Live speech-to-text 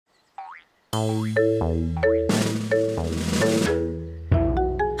Humpty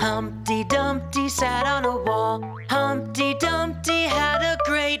Dumpty sat on a wall. Humpty Dumpty had a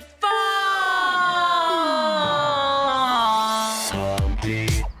great fall.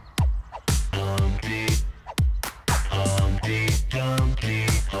 Humpty, Humpty, Humpty Dumpty,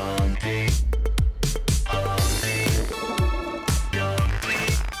 Humpty, Humpty Dumpty,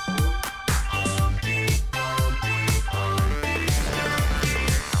 Humpty Dumpty, Humpty.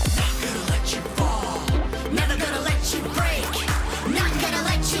 Not gonna let you fall, never gonna let you break, not gonna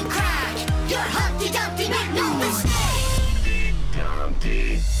let you crack. You're Humpty Dumpty, make no mistake. Humpty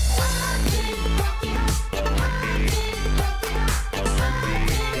Dumpty.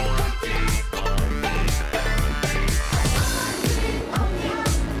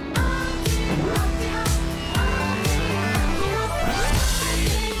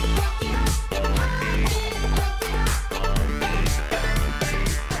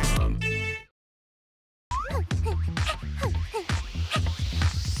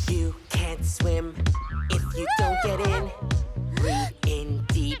 You can't swim if you don't get in. Breathe in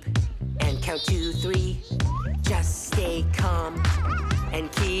deep and count to 3. Just stay calm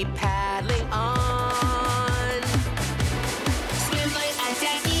and keep paddling on. Swim like a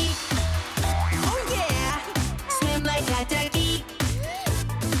ducky. Oh yeah. Swim like a ducky.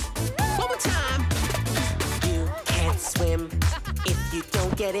 One more time. You can't swim if you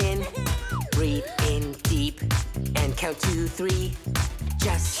don't get in. Breathe in deep and count to 3.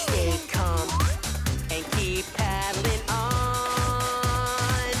 Just stay calm and keep paddling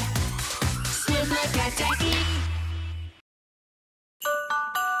on. Swim like a ducky.